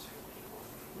JavaScript anymore.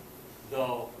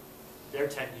 Though their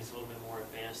technique is a little bit more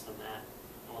advanced than that.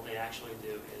 And what they actually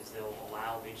do is they'll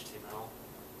allow HTML,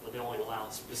 but they only allow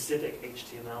specific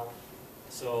HTML.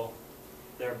 So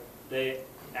they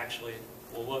actually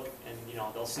will look and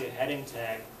they'll see a heading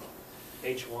tag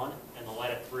H1 and they'll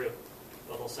let it through.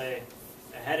 But they'll say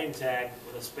a heading tag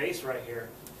with a space right here,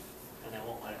 and they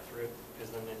won't let it through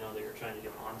because then they know that you're trying to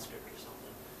give an on-script or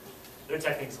something. Their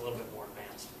technique's a little bit more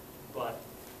advanced, but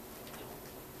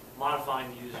modifying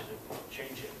the user's input,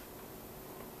 changing.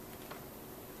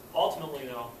 Ultimately,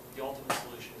 though, the ultimate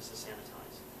solution is to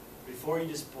sanitize. Before you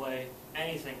display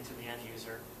anything to the end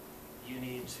user, you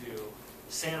need to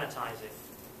sanitize it.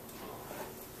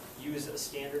 Use a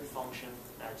standard function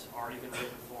that's already been written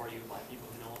for you by people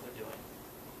who know what they're doing,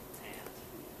 and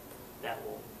that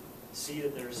will see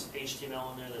that there's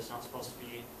HTML in there that's not supposed to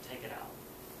be, take it out,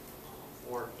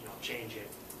 or change it.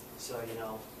 So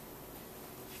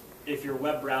if your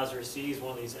web browser sees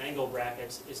one of these angle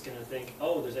brackets, it's going to think,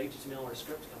 oh, there's HTML or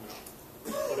script coming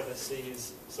up. What if it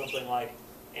sees something like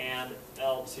and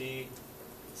LT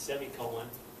semicolon?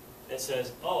 It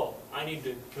says, oh, I need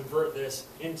to convert this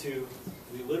into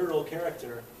the literal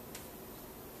character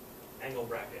angle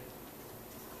bracket.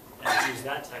 And use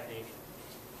that technique,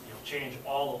 change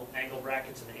all the angle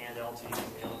brackets into and LTs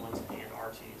and the other ones into and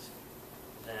RTs.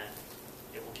 Then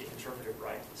it will get interpreted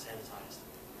right and sanitized.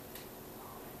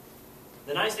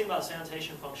 The nice thing about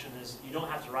sanitation function is you don't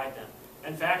have to write them.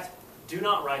 In fact, do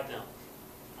not write them.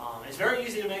 It's very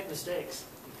easy to make mistakes.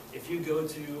 If you go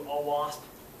to OWASP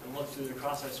and look through the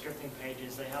cross-site scripting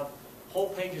pages, they have whole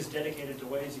pages dedicated to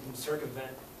ways you can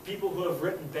circumvent people who have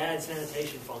written bad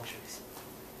sanitation functions.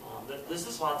 There's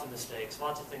just lots of mistakes,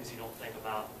 lots of things you don't think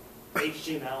about.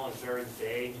 HTML is very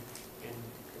vague in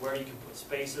where you can put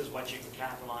spaces, what you can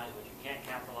capitalize, what you can't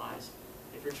capitalize.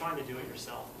 If you're trying to do it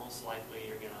yourself, most likely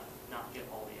you're going to not get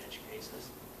all the edge cases.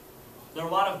 There are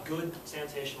a lot of good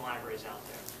sanitation libraries out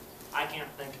there. I can't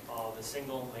think of a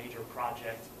single major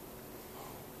project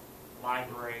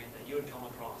library that you would come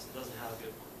across that doesn't have a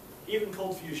good one. Even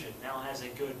Cold Fusion now has a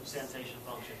good sanitation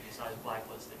function besides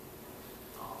blacklisting.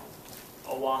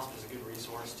 OWASP is a good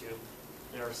resource too.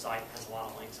 Their site has a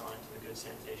lot of links on it to the good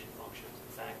sanitation functions.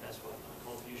 In fact, that's what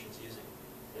Cold Fusion's using,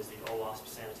 is the OWASP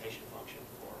sanitation function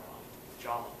for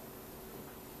Java.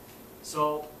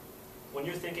 So when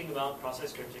you're thinking about cross-site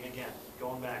scripting, again,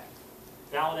 going back,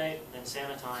 validate, then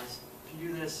sanitize. If you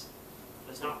do this,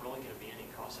 there's not really going to be any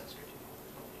cross-site scripting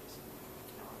vulnerabilities.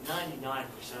 99%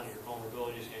 of your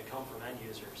vulnerabilities are going to come from end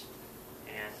users.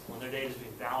 And when their data is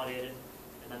being validated,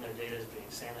 and then their data is being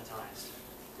sanitized,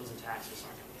 those attacks just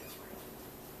aren't going to get through.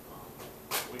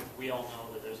 We all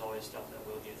know that there's always stuff that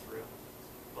will get through.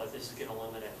 But this is going to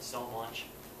limit it so much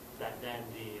that then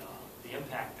the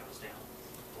impact goes down.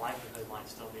 The likelihood might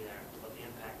still be there, but the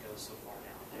impact goes so far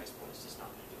down, the exploit is just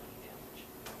not going to do any damage.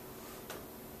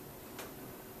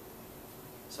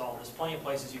 So there's plenty of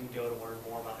places you can go to learn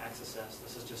more about XSS.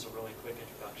 This is just a really quick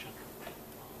introduction.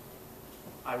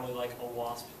 I really like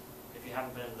OWASP. If you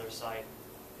haven't been to their site,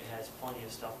 it has plenty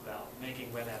of stuff about making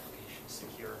web applications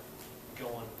secure,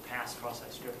 going past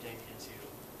cross-site scripting into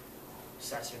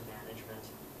session management,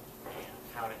 and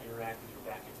how to interact with your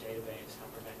backend database, how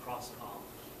to prevent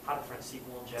how to prevent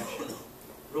SQL injection.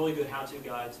 Really good how-to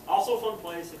guides. Also a fun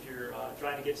place if you're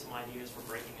trying to get some ideas for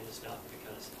breaking into stuff,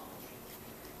 because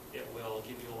it will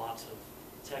give you lots of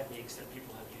techniques that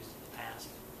people have used in the past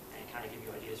and kind of give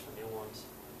you ideas for new ones.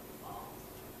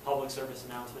 Public service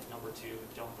announcement number 2,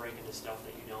 don't break into stuff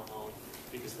that you don't own,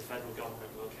 because the federal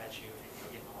government will catch you and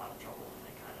you'll get in a lot of trouble,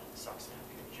 and it kind of sucks to have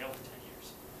to go to jail for 10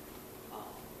 years.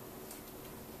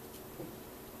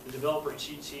 The developer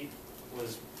cheat sheet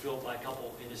was built by a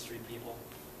couple industry people.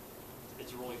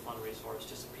 It's a really fun resource,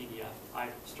 just a PDF.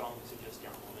 I strongly suggest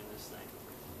downloading this thing.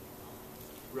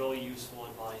 Really useful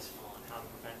advice on how to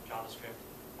prevent JavaScript.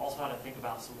 Also how to think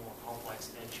about some more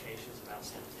complex edge cases about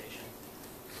sanitation.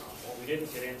 What we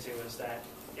didn't get into is that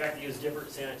you have to use different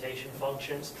sanitation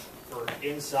functions for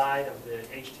inside of the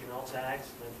HTML tags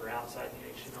than for outside the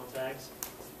HTML tags.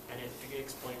 And it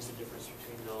explains the difference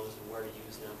between those and where to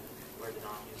use them and where to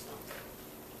not use them.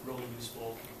 Really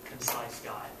useful, concise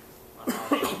guide on how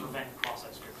to prevent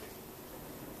cross-site scripting.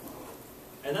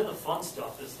 And then the fun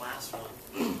stuff, this last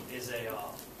one, is a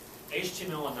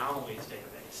HTML anomalies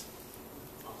database.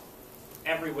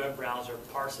 Every web browser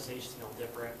parses HTML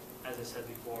different, as I said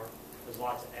before. There's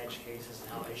lots of edge cases and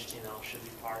how HTML should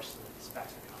be parsed, and the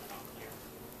specs are kind of unclear.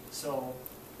 So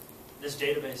this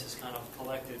database has kind of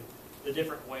collected the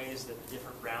different ways that the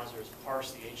different browsers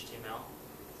parse the HTML.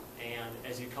 And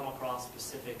as you come across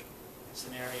specific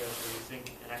scenarios where you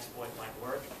think an exploit might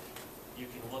work, you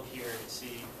can look here and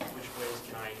see which ways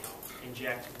can I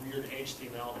inject weird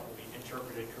HTML that will be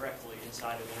interpreted correctly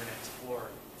inside of Internet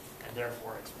Explorer, and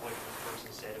therefore exploit the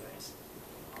person's database.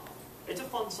 It's a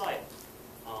fun site.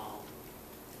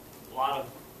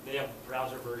 They have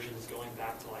browser versions going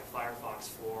back to like Firefox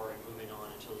 4 and moving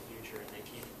on until the future, and they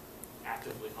keep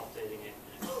actively updating it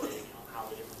and explaining how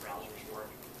the different browsers work.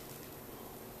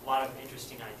 A lot of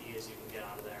interesting ideas you can get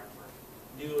out of there for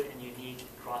new and unique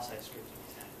cross-site scripting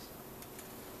things.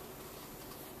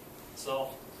 So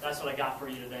that's what I got for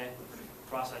you today,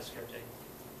 cross-site scripting.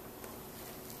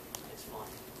 It's fun.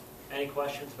 Any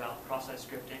questions about cross-site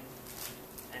scripting?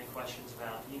 Any questions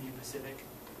about Union Pacific?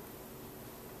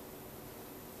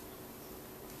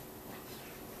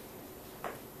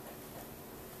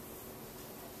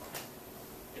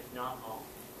 If not, I'll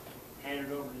hand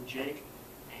it over to Jake,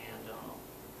 and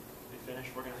when we finish,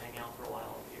 we're going to hang out for a while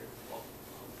up here. Well,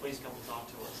 please come and talk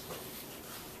to us.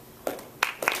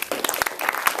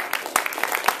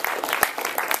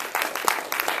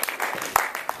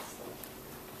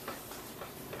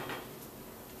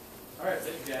 All right,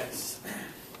 thank you guys.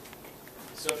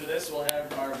 So after this, we'll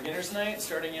have our beginners night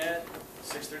starting at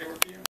 6:30 work for you.